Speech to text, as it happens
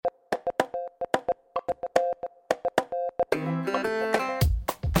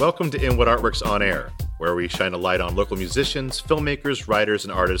Welcome to Inwood Artworks On Air, where we shine a light on local musicians, filmmakers, writers,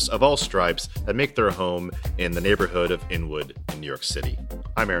 and artists of all stripes that make their home in the neighborhood of Inwood in New York City.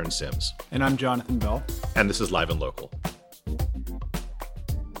 I'm Aaron Sims. And I'm Jonathan Bell. And this is Live and Local.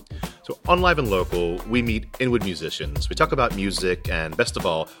 So on Live and Local, we meet Inwood musicians. We talk about music, and best of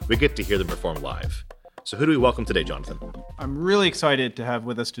all, we get to hear them perform live. So who do we welcome today, Jonathan? I'm really excited to have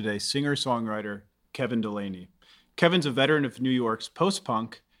with us today singer-songwriter Kevin Delaney. Kevin's a veteran of New York's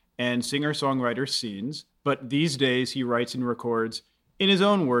post-punk and singer-songwriter scenes, but these days he writes and records, in his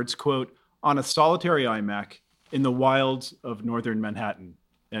own words, quote, on a solitary iMac in the wilds of northern Manhattan,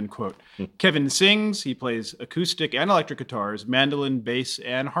 end quote. Kevin sings, he plays acoustic and electric guitars, mandolin, bass,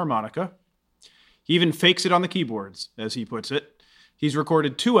 and harmonica. He even fakes it on the keyboards, as he puts it. He's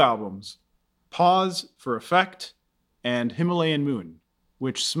recorded 2 albums, Pause for Effect and Himalayan Moon,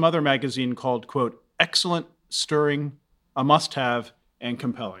 which Smother magazine called, quote, excellent, stirring, a must-have, and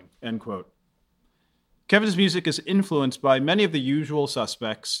compelling, end quote. Kevin's music is influenced by many of the usual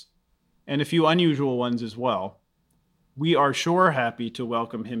suspects and a few unusual ones as well. We are sure happy to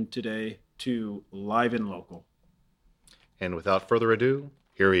welcome him today to Live and Local. And without further ado,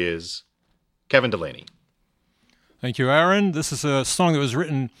 here he is, Kevin Delaney. Thank you, Aaron. This is a song that was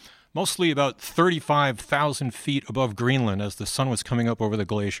written mostly about 35,000 feet above Greenland as the sun was coming up over the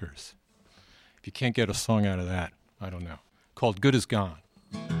glaciers. If you can't get a song out of that, I don't know. Called Good Is Gone.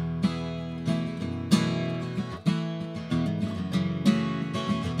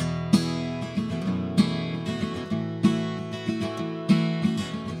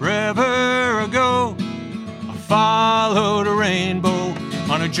 Forever ago, I followed a rainbow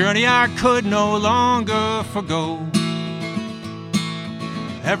on a journey I could no longer forgo.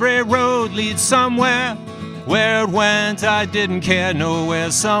 Every road leads somewhere. Where it went, I didn't care. Nowhere,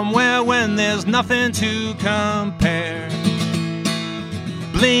 somewhere when there's nothing to compare.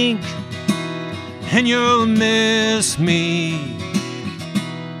 Blink, and you'll miss me.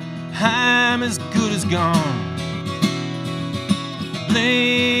 I'm as good as gone.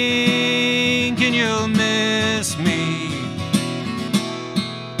 Blink, and you'll miss me.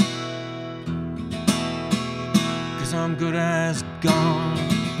 'Cause I'm good as gone.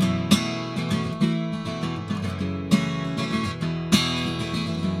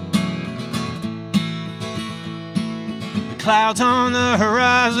 Clouds on the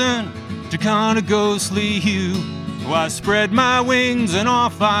horizon took on a ghostly hue. Oh, I spread my wings and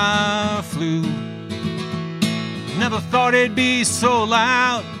off I flew. Never thought it'd be so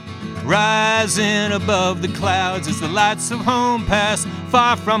loud, rising above the clouds as the lights of home pass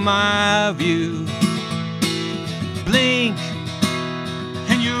far from my view. Blink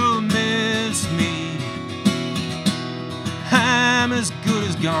and you'll miss me. I'm as good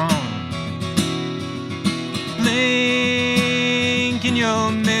as gone. Blink and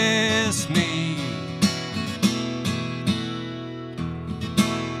you'll miss me.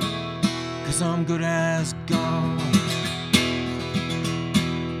 'Cause I'm good as gone.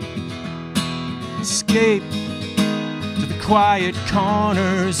 Escape to the quiet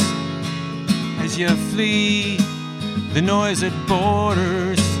corners as you flee the noise at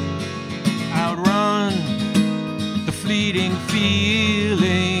borders. Outrun the fleeting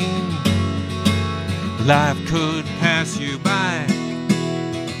feeling life could pass you by.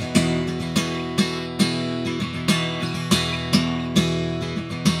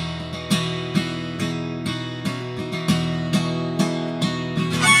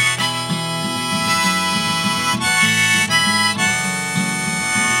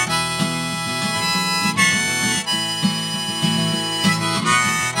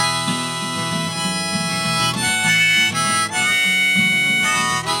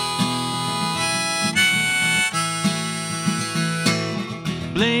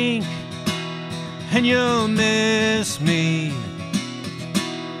 Blink and you'll miss me.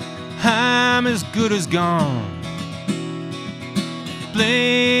 I'm as good as gone.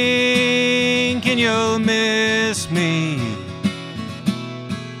 Blink and you'll miss me.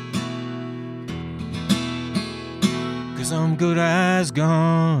 'Cause I'm good as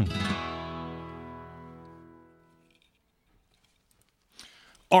gone.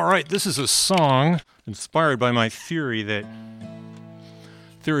 All right, this is a song inspired by my theory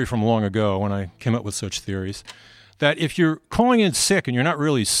from long ago when I came up with such theories, that if you're calling in sick and you're not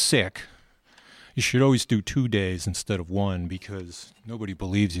really sick, you should always do 2 days instead of 1 because nobody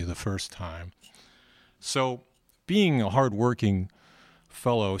believes you the first time. So being a hardworking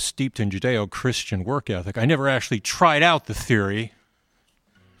fellow steeped in Judeo-Christian work ethic, I never actually tried out the theory,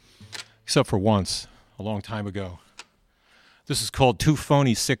 except for once, a long time ago. This is called 2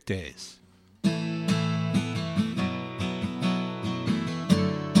 Phony Sick Days.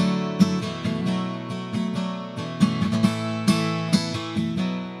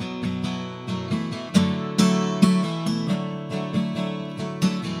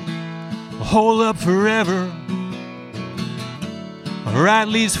 hold up forever, or at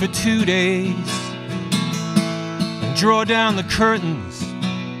least for 2 days, and draw down the curtains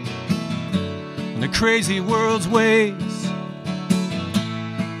on the crazy world's ways.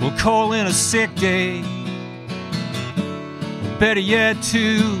 We'll call in a sick day, or better yet 2,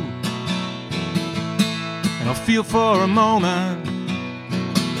 and I'll feel for a moment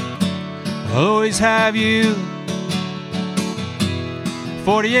I'll always have you.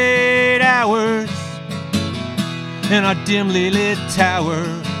 48 hours in our dimly lit tower,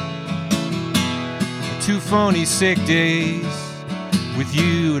 2 phony sick days with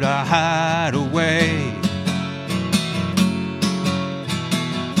you to hide away.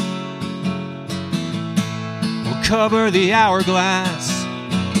 We'll cover the hourglass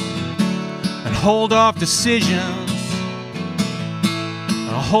and hold off decisions,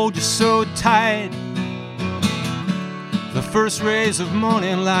 and I'll hold you so tight, the first rays of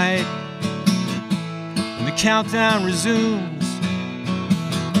morning light, and the countdown resumes,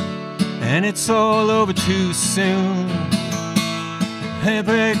 and it's all over too soon.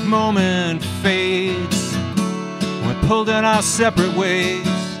 Epic moment fades, we're pulled in our separate ways.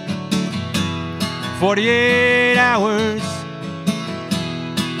 48 hours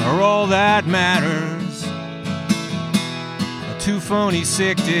are all that matters, 2 phony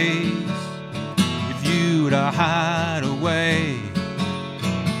sick days with you to hide away.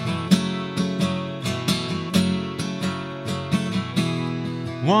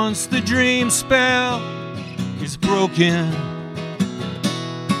 Once the dream spell is broken,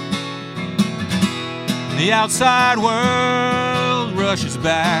 the outside world rushes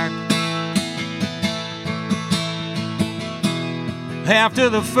back. After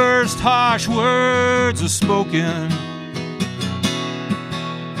the first harsh words are spoken,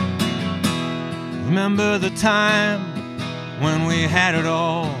 remember the time when we had it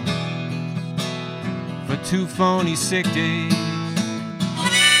all for 2 phony sick days.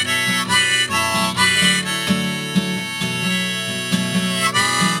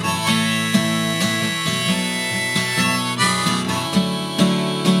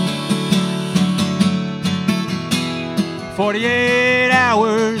 "48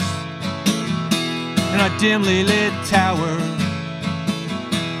 hours in our dimly lit tower,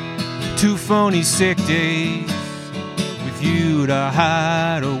 2 phony sick days with you to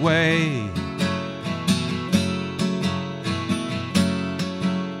hide away."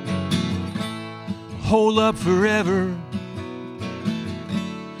 Hold up forever,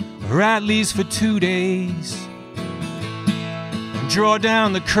 or at least for 2 days, and draw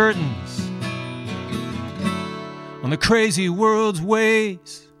down the curtains on the crazy world's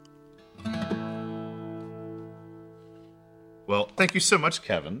ways. Well, thank you so much,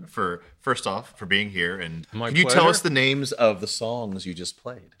 Kevin, for first off for being here. And My can you pleasure. tell us the names of the songs you just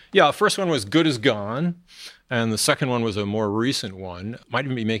played? Yeah, the first one was Good As Gone, and the second one was a more recent one. Might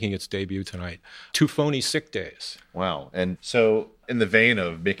even be making its debut tonight. 2 Phony Sick Days. Wow. And so, in the vein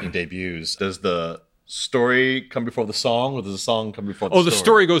of making debuts, does the story come before the song, or does the song come before the story? Oh, the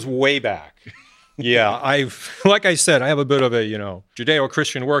story goes way back. Yeah, like I said, I have a bit of a,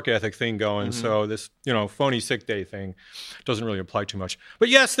 Judeo-Christian work ethic thing going. So this, phony sick day thing doesn't really apply too much. But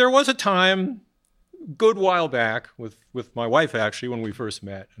yes, there was a time, good while back, with my wife actually, when we first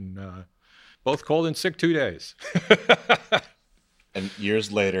met, and both called in sick 2 days. And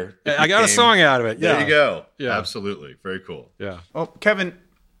years later, I got a song out of it. Yeah. There you go. Yeah. Absolutely. Very cool. Yeah. Well, Kevin,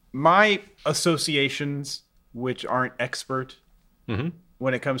 my associations, which aren't expert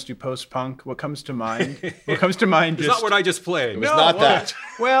when it comes to post-punk, what comes to mind? What comes to mind? It's not what I just played. It's not that.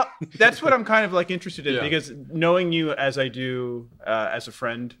 Well, that's what I'm kind of like interested in, Yeah. because knowing you as I do as a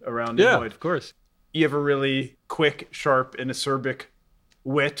friend around Yeah, Inwood, of course. you have a really quick, sharp, and acerbic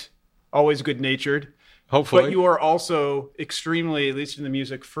wit, always good-natured. Hopefully. But you are also extremely, at least in the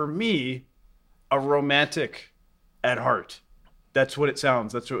music, for me, a romantic at heart. That's what it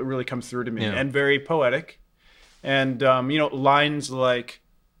sounds. That's what really comes through to me. Yeah. And very poetic. And, lines like,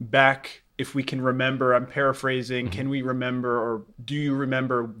 back, if we can remember, I'm paraphrasing, can we remember, or do you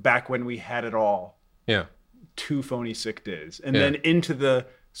remember back when we had it all? Yeah. 2 phony sick days. And Yeah. then into the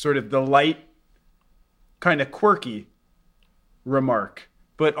sort of the light, kind of quirky remark,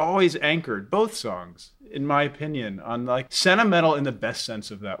 but always anchored, both songs, in my opinion, on like sentimental in the best sense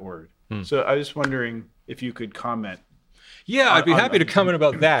of that word. So I was wondering if you could comment. Yeah, I'd be on- happy to comment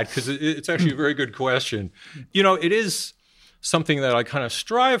about that, because it's actually a very good question. It is something that I kind of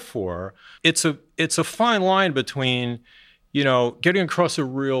strive for. It's a fine line between, getting across a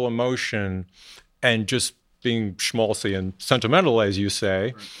real emotion and just being schmaltzy and sentimental, as you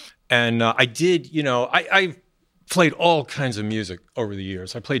say. And I did, I played all kinds of music over the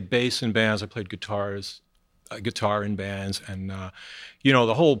years. I played bass in bands. I played guitar in bands. And,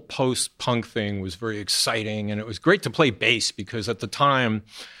 the whole post-punk thing was very exciting. And it was great to play bass because at the time,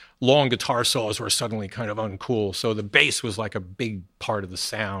 long guitar solos were suddenly kind of uncool. So the bass was like a big part of the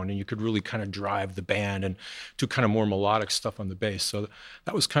sound, and you could really kind of drive the band and do kind of more melodic stuff on the bass. So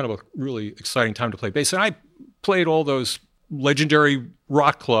that was kind of a really exciting time to play bass. And I played all those legendary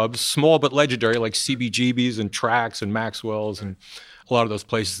rock clubs, small but legendary, like CBGB's and Trax and Maxwell's and a lot of those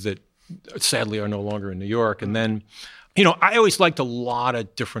places that sadly are no longer in New York. And then, I always liked a lot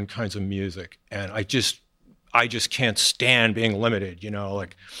of different kinds of music, and I just can't stand being limited,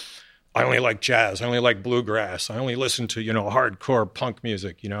 like I only like jazz, I only like bluegrass, I only listen to, hardcore punk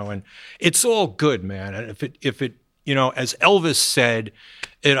music, and it's all good, man. And if it, as Elvis said,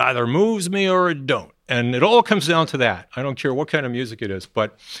 it either moves me or it don't. And it all comes down to that. I don't care what kind of music it is.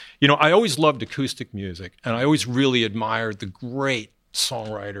 But, I always loved acoustic music, and I always really admired the great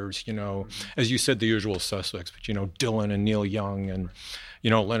songwriters, as you said, the usual suspects, but, Dylan and Neil Young and,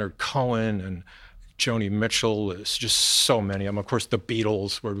 Leonard Cohen and Joni Mitchell. There's just so many of them. Of course, the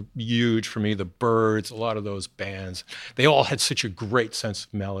Beatles were huge for me, the Byrds, a lot of those bands. They all had such a great sense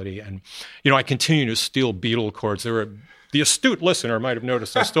of melody. And, I continue to steal Beatle chords. The astute listener might have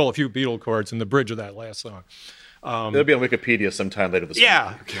noticed I stole a few Beatle chords in the bridge of that last song. They'll be on Wikipedia sometime later this week.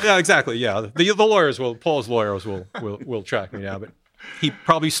 Yeah, exactly. Yeah, the lawyers Paul's lawyers will track me down, but he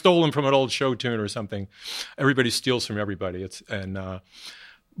probably stole them from an old show tune or something. Everybody steals from everybody.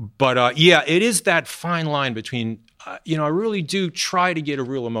 But it is that fine line between, I really do try to get a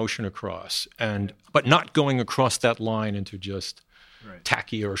real emotion across, but not going across that line into just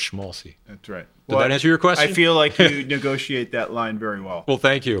tacky or schmaltzy. That's right. Did that answer your question? I feel like you negotiate that line very well. Well,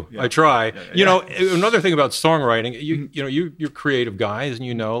 thank you. Yeah. I try. Yeah. Another thing about songwriting, you're creative guys, and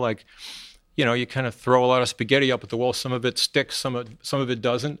you kind of throw a lot of spaghetti up at the wall. Some of it sticks, some of it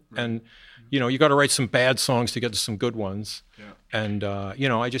doesn't, and you got to write some bad songs to get to some good ones. Yeah. And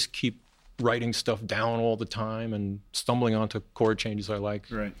I just keep writing stuff down all the time and stumbling onto chord changes I like.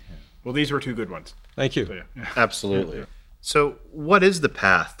 Right. Yeah. Well, these were two good ones. Thank you. So, yeah. Absolutely. Yeah. So what is the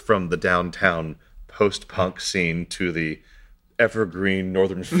path from the downtown post-punk scene to the evergreen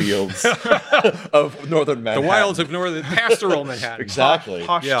northern fields of northern Manhattan? The wilds of northern pastoral Manhattan. Exactly.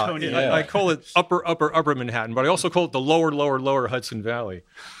 Posh Tony. I call it upper Manhattan, but I also call it the lower Hudson Valley.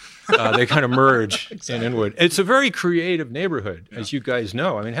 They kind of merge in Inwood. It's a very creative neighborhood, as you guys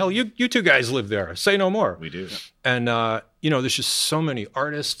know. I mean, hell, you two guys live there. Say no more. We do. And, there's just so many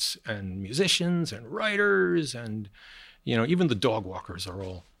artists and musicians and writers and, even the dog walkers are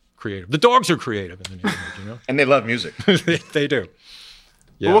all creative. The dogs are creative in the neighborhood, And they love music. They do.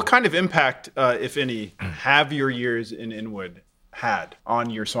 Yeah. Well, what kind of impact, if any, have your years in Inwood had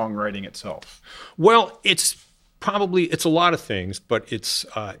on your songwriting itself? Well, it's a lot of things, but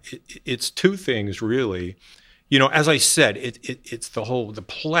it's two things really. As I said, it's the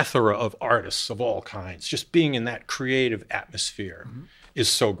plethora of artists of all kinds. Just being in that creative atmosphere is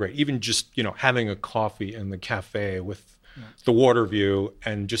so great. Even just having a coffee in the cafe with the water view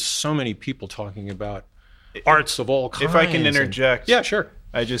and just so many people talking about arts of all kinds. If I can interject, yeah, sure.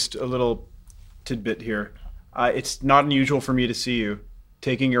 A little tidbit here. It's not unusual for me to see you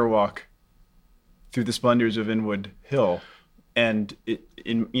taking your walk through the splendors of Inwood Hill, and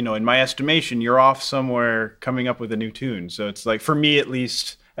in my estimation, you're off somewhere coming up with a new tune. So it's like, for me at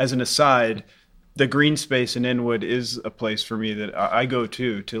least, as an aside, the green space in Inwood is a place for me that I go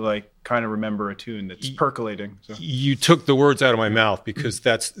to like kind of remember a tune that's percolating. So. You took the words out of my mouth because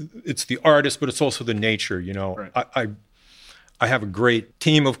it's the artist, but it's also the nature. Right. I have a great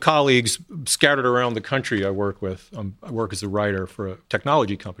team of colleagues scattered around the country I work with. I work as a writer for a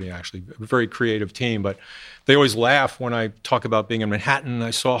technology company, actually, a very creative team. But they always laugh when I talk about being in Manhattan. I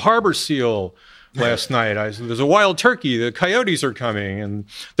saw a harbor seal last night. There's a wild turkey. The coyotes are coming, and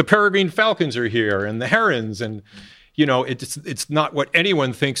the peregrine falcons are here, and the herons. And it's not what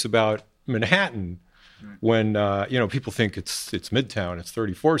anyone thinks about Manhattan. When people think it's Midtown, it's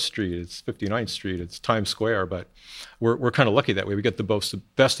 34th Street, it's 59th Street, it's Times Square, but we're kind of lucky that way. We get the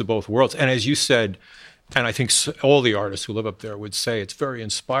best of both worlds. And as you said, and I think all the artists who live up there would say, it's very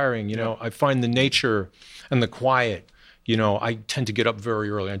inspiring. I find the nature and the quiet. I tend to get up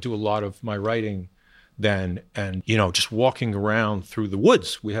very early. I do a lot of my writing then, and just walking around through the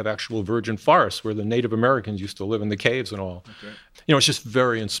woods. We have actual virgin forests where the Native Americans used to live in the caves and all. Okay. It's just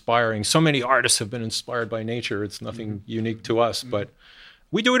very inspiring. So many artists have been inspired by nature. It's nothing unique to us, but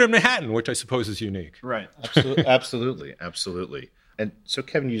we do it in Manhattan, which I suppose is unique. Right. Absolutely. And so,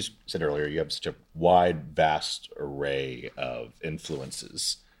 Kevin, you said earlier you have such a wide, vast array of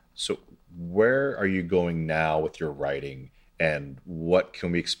influences. So where are you going now with your writing, and what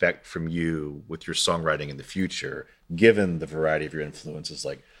can we expect from you with your songwriting in the future, given the variety of your influences,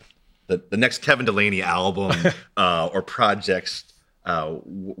 like the next Kevin Delaney album or projects?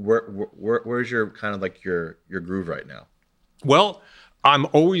 Where's your kind of like your groove right now? Well, I'm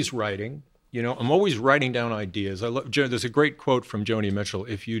always writing. I'm always writing down ideas. There's a great quote from Joni Mitchell: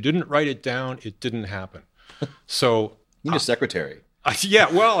 "If you didn't write it down, it didn't happen." So you need a secretary.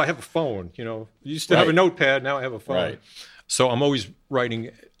 Yeah, well, I have a phone. You used to have a notepad. Now I have a phone. Right. So I'm always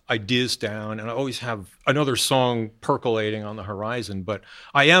writing ideas down, and I always have another song percolating on the horizon. But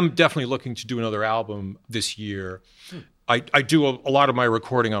I am definitely looking to do another album this year. I do a lot of my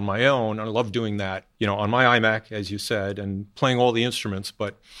recording on my own, and I love doing that, on my iMac, as you said, and playing all the instruments.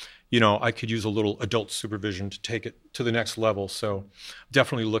 But, I could use a little adult supervision to take it to the next level. So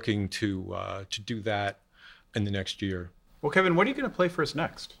definitely looking to do that in the next year. Well, Kevin, what are you going to play for us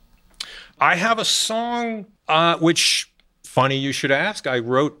next? I have a song, which, funny you should ask, I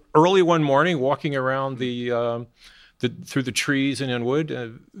wrote early one morning walking around through the trees in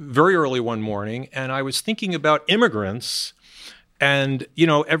Inwood, very early one morning, and I was thinking about immigrants. And,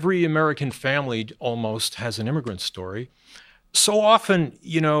 every American family almost has an immigrant story. So often,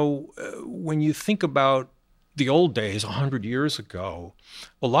 when you think about the old days, 100 years ago,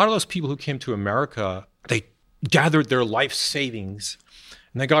 a lot of those people who came to America, they gathered their life savings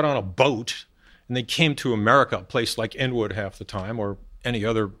and they got on a boat and they came to America, a place like Inwood half the time, or any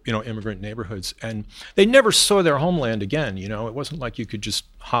other, immigrant neighborhoods. And they never saw their homeland again. It wasn't like you could just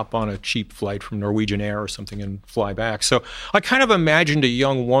hop on a cheap flight from Norwegian Air or something and fly back. So I kind of imagined a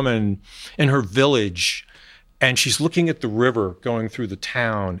young woman in her village, and she's looking at the river going through the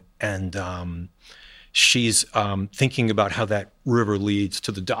town, and she's thinking about how that river leads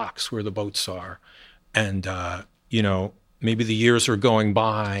to the docks where the boats are. And, maybe the years are going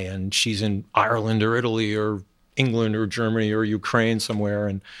by and she's in Ireland or Italy or England or Germany or Ukraine somewhere.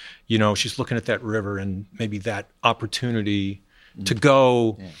 And, she's looking at that river, and maybe that opportunity to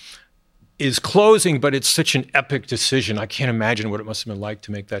go is closing, but it's such an epic decision. I can't imagine what it must have been like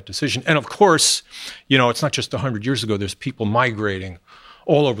to make that decision. And of course, it's not just 100 years ago. There's people migrating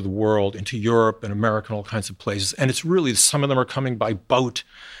all over the world into Europe and America and all kinds of places. And it's really, some of them are coming by boat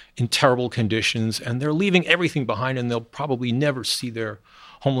in terrible conditions, and they're leaving everything behind, and they'll probably never see their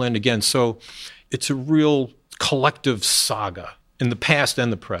homeland again. So it's a real collective saga in the past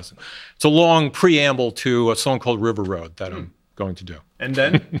and the present. It's a long preamble to a song called River Road that I'm going to do. And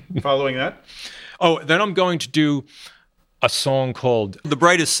then, following that? Then I'm going to do a song called The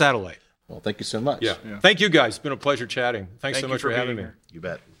Brightest Satellite. Well, thank you so much. Yeah. Thank you, guys. It's been a pleasure chatting. Thanks so much for having me. You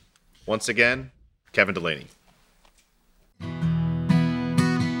bet. Once again, Kevin Delaney.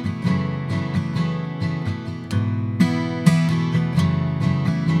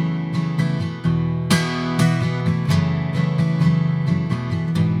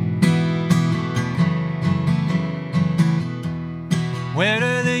 Where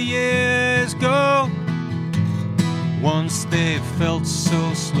do the years go? Once they felt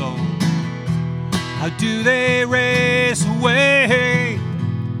so slow. How do they race away?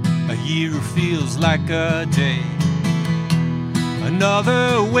 A year feels like a day.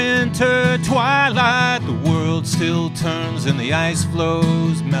 Another winter twilight. The world still turns and the ice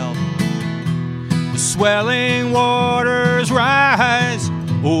floes melt. The swelling waters rise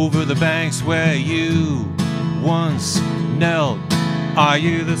over the banks where you once knelt. Are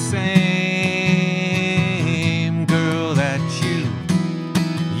you the same girl that you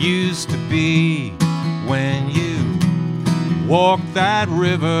used to be when you walked that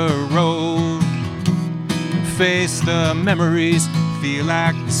river road and faced the memories? Feel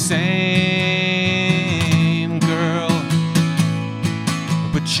like the same girl,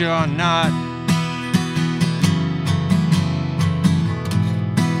 but you're not.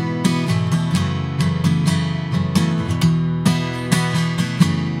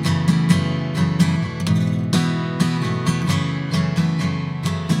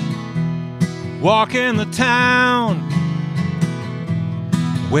 Walking the town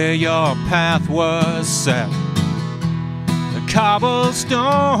where your path was set, the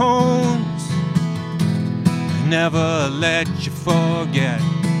cobblestones never let you forget.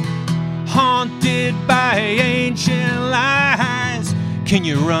 Haunted by ancient lies, can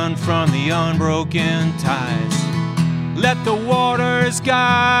you run from the unbroken ties? Let the waters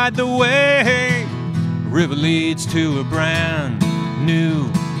guide the way. The river leads to a brand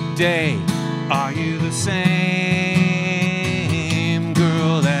new day. Are you the same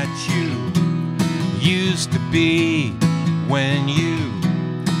girl that you used to be when you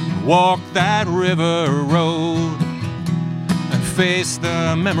walked that river road and face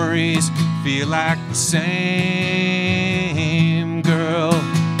the memories, feel like the same girl,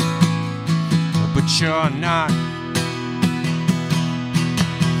 but you're not.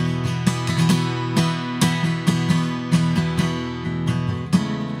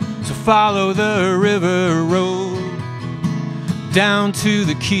 So follow the river road down to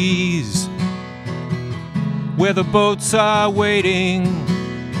the quays, where the boats are waiting,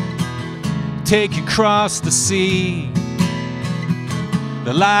 take you across the sea.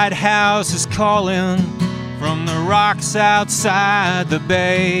 The lighthouse is calling from the rocks outside the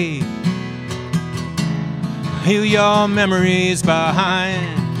bay. Leave your memories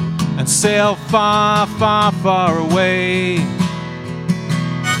behind and sail far, far, far away.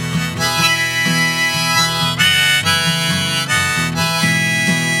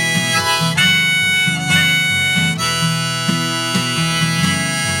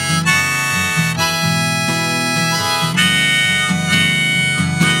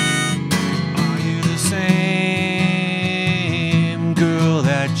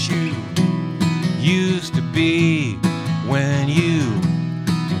 When you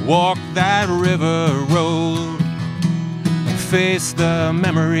walk that river road and face the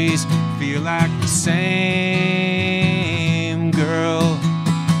memories, feel like the same girl,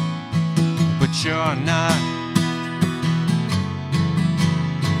 but you're not.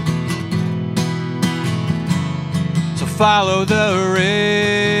 So follow the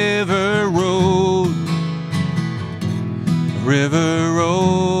river road, river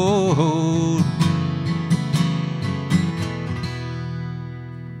road.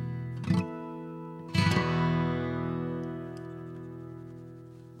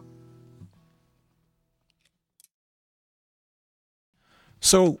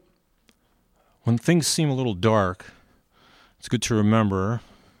 So, when things seem a little dark, it's good to remember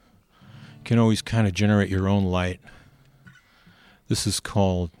you can always kind of generate your own light. This is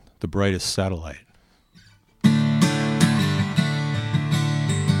called the brightest satellite.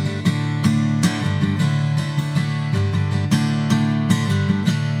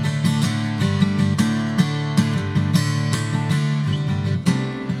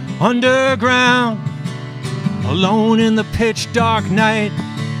 Underground, alone in the pitch dark night,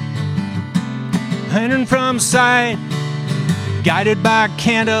 hidden from sight, guided by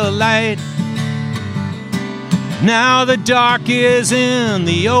candlelight. Now the dark is in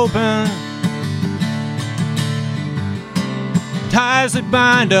the open, ties that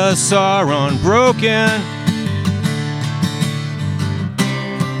bind us are unbroken.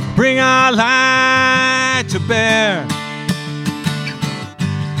 Bring our light to bear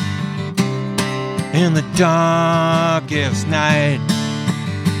in the darkest night.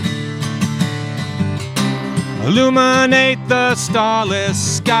 Illuminate the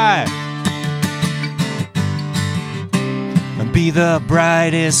starless sky and be the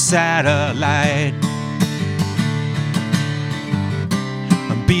brightest satellite.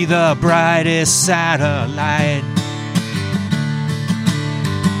 And be the brightest satellite.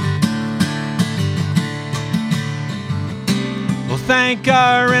 Well, thank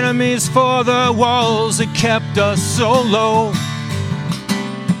our enemies for the walls that kept us so low.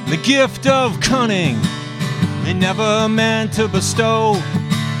 The gift of cunning they never meant to bestow.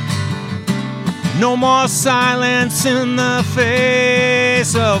 No more silence in the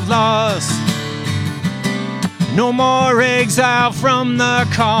face of loss. No more exile from the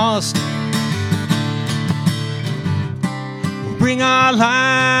cost. Bring our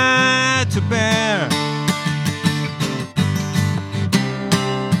light to bear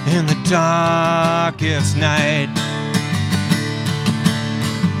in the darkest night.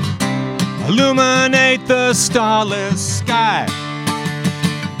 Illuminate the starless sky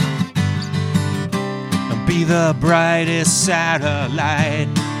and be the brightest satellite.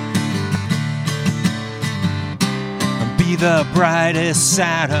 And be the brightest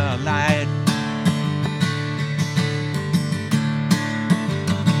satellite.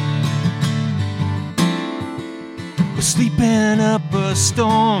 We're sleeping up a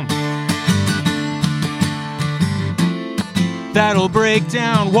storm that'll break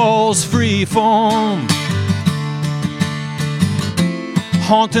down walls free form,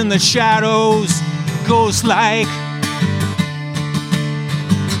 haunting the shadows ghost-like,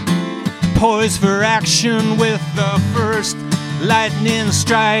 poised for action with the first lightning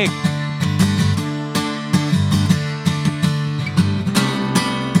strike.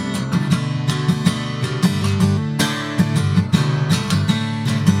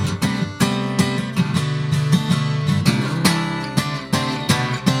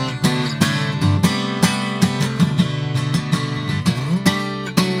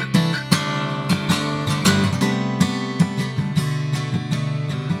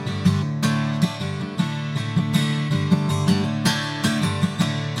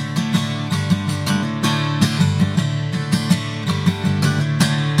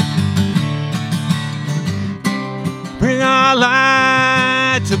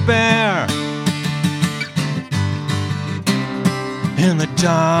 had to bear in the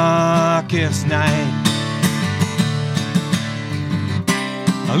darkest night.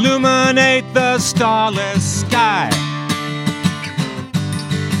 Illuminate the starless sky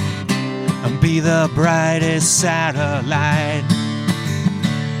and be the brightest satellite.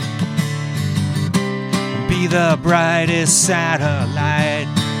 Be the brightest satellite.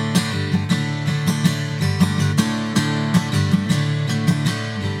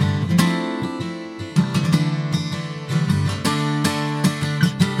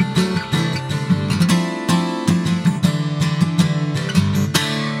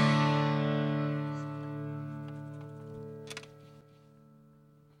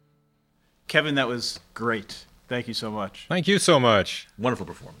 Kevin, that was great. Thank you so much. Thank you so much. Wonderful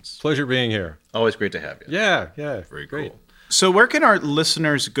performance. Pleasure being here. Always great to have you. Yeah. Very great. cool. So where can our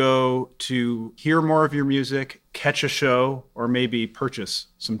listeners go to hear more of your music, catch a show, or maybe purchase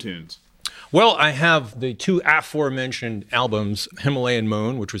some tunes? Well, I have the two aforementioned albums, Himalayan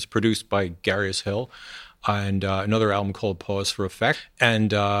Moon, which was produced by Garius Hill, and another album called Pause for Effect.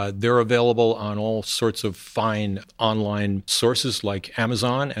 And they're available on all sorts of fine online sources like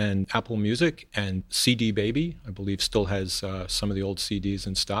Amazon and Apple Music, and CD Baby, I believe, still has some of the old CDs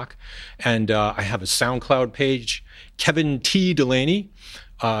in stock. And I have a SoundCloud page, Kevin T. Delaney,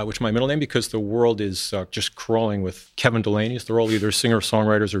 which is my middle name because the world is just crawling with Kevin Delaney's. They're all either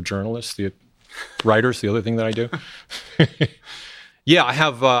singer-songwriters or journalists. The writers, the other thing that I do. Yeah, I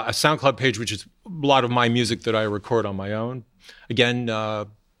have a SoundCloud page, which is a lot of my music that I record on my own. Again,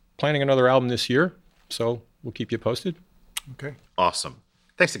 planning another album this year, so we'll keep you posted. Okay. Awesome.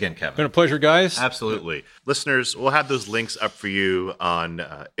 Thanks again, Kevin. Been a pleasure, guys. Absolutely. Listeners, we'll have those links up for you on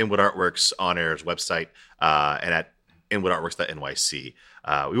Inwood Artworks On Air's website and at inwoodartworks.nyc.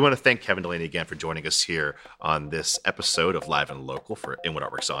 We want to thank Kevin Delaney again for joining us here on this episode of Live and Local for Inwood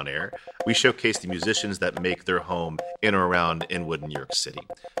Artworks On Air. We showcase the musicians that make their home in or around Inwood, New York City.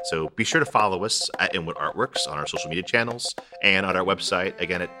 So be sure to follow us at Inwood Artworks on our social media channels and on our website,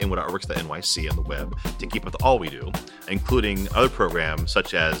 again at inwoodartworks.nyc on the web, to keep up with all we do, including other programs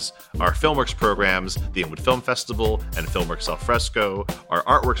such as our Filmworks programs, the Inwood Film Festival and Filmworks Al Fresco, our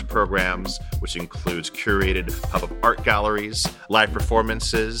Artworks programs, which includes curated pop-up art galleries, live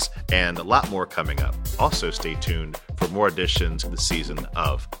performances, and a lot more coming up. Also, stay tuned for more editions of the season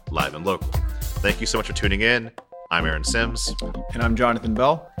of Live and Local. Thank you so much for tuning in. I'm Aaron Sims. And I'm Jonathan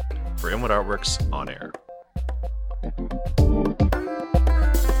Bell. For Inwood Artworks On Air.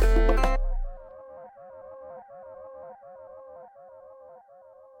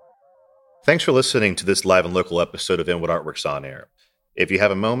 Thanks for listening to this Live and Local episode of Inwood Artworks On Air. If you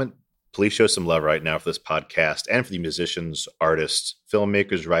have a moment, please show some love right now for this podcast and for the musicians, artists,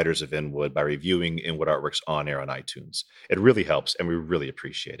 filmmakers, writers of Inwood by reviewing Inwood Artworks On Air on iTunes. It really helps, and we really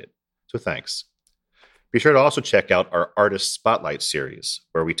appreciate it. So thanks. Be sure to also check out our Artist Spotlight series,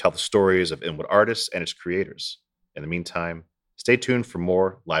 where we tell the stories of Inwood artists and its creators. In the meantime, stay tuned for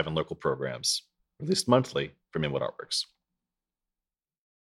more live and local programs, released monthly from Inwood Artworks.